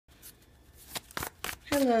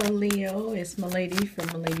Hello Leo, it's Maladys from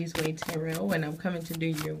Maladys Way Tarot, and I'm coming to do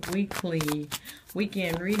your weekly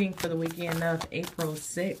weekend reading for the weekend of April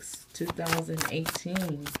 6,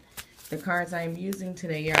 2018. The cards I'm using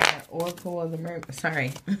today are Oracle of the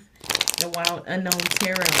the Wild Unknown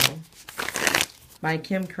Tarot by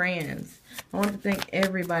Kim Crans. I want to thank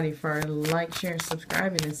everybody for like, sharing,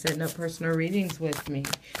 subscribing, and setting up personal readings with me.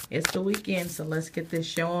 It's the weekend, so let's get this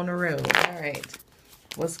show on the road. All right,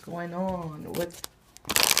 what's going on with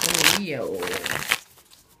Leo?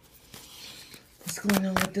 What's going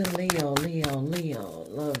on with the Leo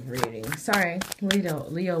love reading? Sorry,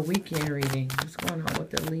 Leo weekend reading. What's going on with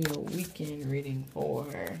the Leo weekend reading for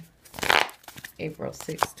April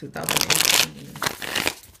 6,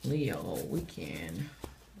 2018? Leo weekend.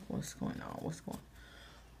 What's going on? What's going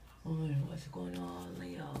on?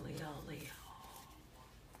 Leo.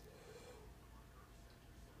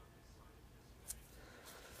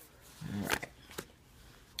 All right.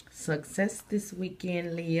 Success this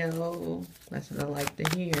weekend, Leo. That's what I like to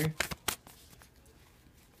hear.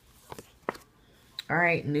 All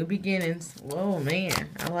right, new beginnings. Whoa, man,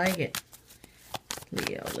 I like it.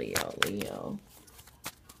 Leo.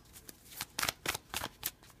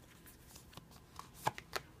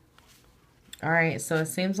 All right, so it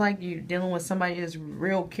seems like you're dealing with somebody that's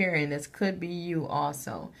real caring. This could be you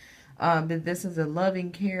also. But this is a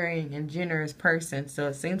loving, caring, and generous person. So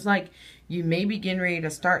it seems like you may be getting ready to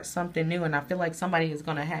start something new. And I feel like somebody is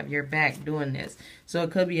going to have your back doing this. So it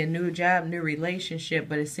could be a new job, new relationship.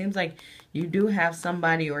 But it seems like you do have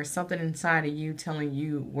somebody or something inside of you telling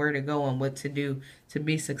you where to go and what to do to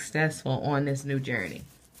be successful on this new journey.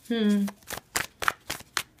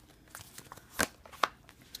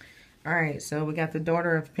 All right, so we got the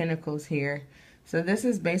Daughter of Pentacles here. So this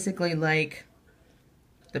is basically like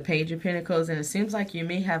the Page of Pentacles, and it seems like you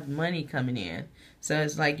may have money coming in. So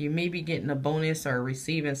it's like you may be getting a bonus or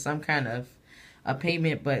receiving some kind of a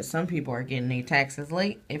payment, but some people are getting their taxes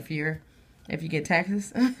late. If you get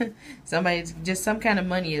taxes, some kind of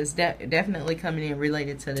money is definitely coming in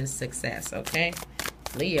related to this success. Okay,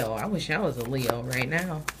 Leo. I wish I was a Leo right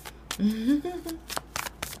now.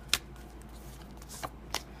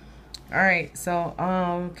 All right, so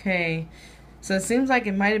okay. So it seems like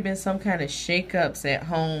it might have been some kind of shakeups at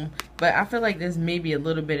home, but I feel like there's maybe a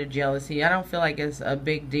little bit of jealousy. I don't feel like it's a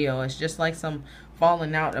big deal. It's just like some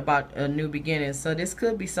falling out about a new beginning. So this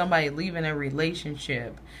could be somebody leaving a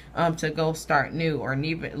relationship to go start new, or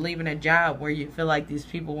leaving a job where you feel like these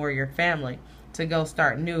people were your family to go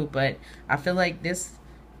start new. But I feel like this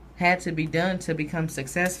had to be done to become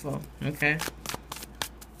successful. Okay.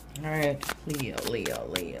 All right,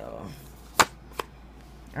 Leo.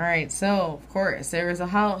 All right, so of course there was a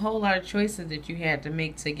whole lot of choices that you had to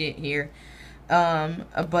make to get here,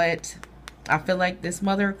 but I feel like this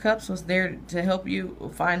Mother of Cups was there to help you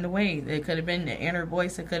find a way. It could have been the inner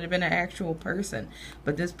voice, it could have been an actual person,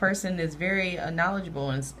 but this person is very knowledgeable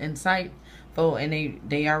and insightful, and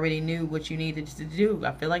they already knew what you needed to do.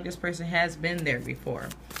 I feel like this person has been there before.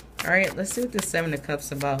 All right, let's see what the Seven of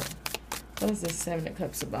Cups about. What is the Seven of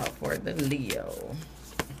Cups about for the Leo?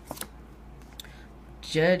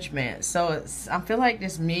 Judgment. So I feel like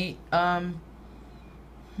this yeah,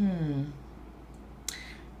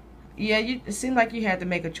 it seemed like you had to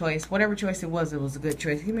make a choice. Whatever choice it was a good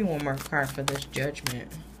choice. Give me one more card for this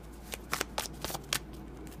Judgment.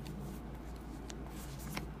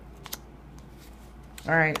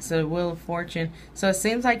 All right, so Wheel of Fortune. So it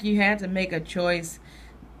seems like you had to make a choice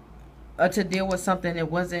to deal with something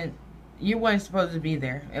that you weren't supposed to be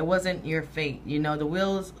there. It wasn't your fate. You know, the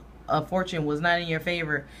wheels of fortune was not in your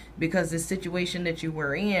favor because the situation that you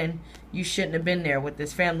were in, you shouldn't have been there with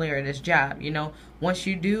this family or this job. You know, once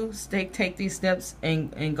you do take these steps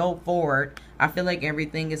and go forward, I feel like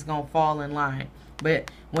everything is gonna fall in line. But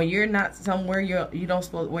when you're not somewhere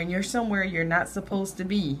when you're somewhere you're not supposed to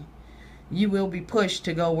be, you will be pushed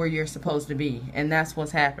to go where you're supposed to be, and that's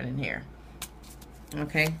what's happening here.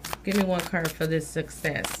 Okay, give me one card for this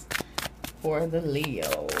success for the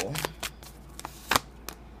Leo.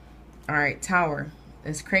 All right, Tower.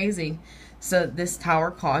 It's crazy. So this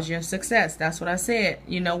Tower caused your success. That's what I said.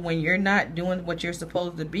 You know, when you're not doing what you're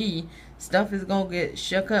supposed to be, stuff is going to get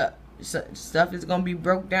shook up. So stuff is going to be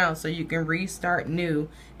broke down so you can restart new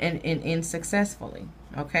and end successfully.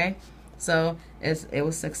 Okay? So it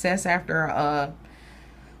was success after a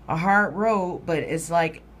hard road, but it's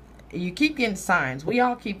like you keep getting signs. We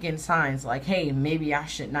all keep getting signs like, hey, maybe I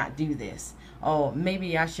should not do this. Oh,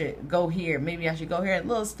 maybe I should go here. Maybe I should go here.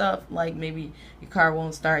 Little stuff like maybe your car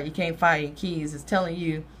won't start. You can't find your keys. It's telling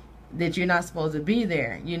you that you're not supposed to be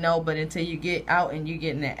there, you know. But until you get out and you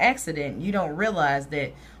get in an accident, you don't realize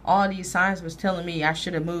that all these signs was telling me I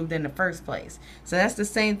should have moved in the first place. So that's the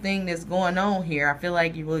same thing that's going on here. I feel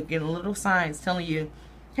like you will get little signs telling you,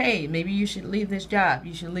 hey, maybe you should leave this job,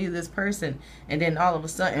 you should leave this person, and then all of a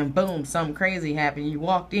sudden, boom, something crazy happened. You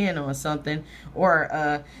walked in on something,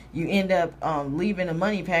 or you end up leaving a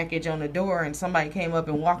money package on the door, and somebody came up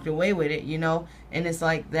and walked away with it, you know, and it's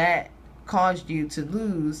like that caused you to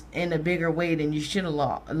lose in a bigger way than you should have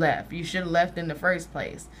left. You should have left in the first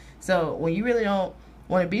place. So when you really don't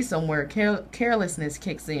want to be somewhere, carelessness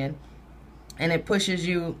kicks in, and it pushes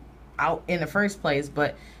you out in the first place.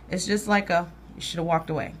 But it's just like you should have walked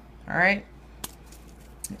away. All right,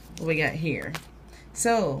 what we got here?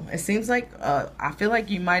 So it seems like I feel like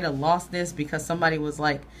you might have lost this because somebody was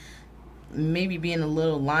like maybe being a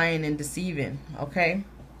little lying and deceiving. Okay,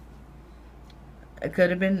 it could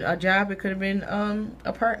have been a job, it could have been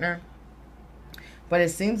a partner, but it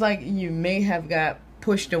seems like you may have got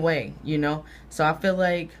pushed away, you know. So I feel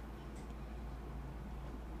like,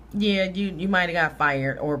 yeah, you might have got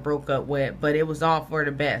fired or broke up with, but it was all for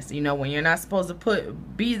the best. You know, when you're not supposed to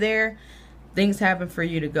be there, things happen for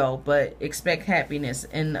you to go, but expect happiness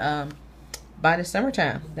and by the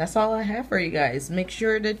summertime. That's all I have for you guys. Make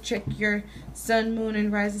sure to check your sun, moon,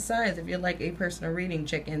 and rising signs. If you'd like a personal reading,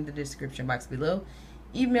 check in the description box below.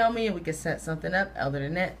 Email me and we can set something up. Other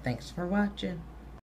than that, thanks for watching.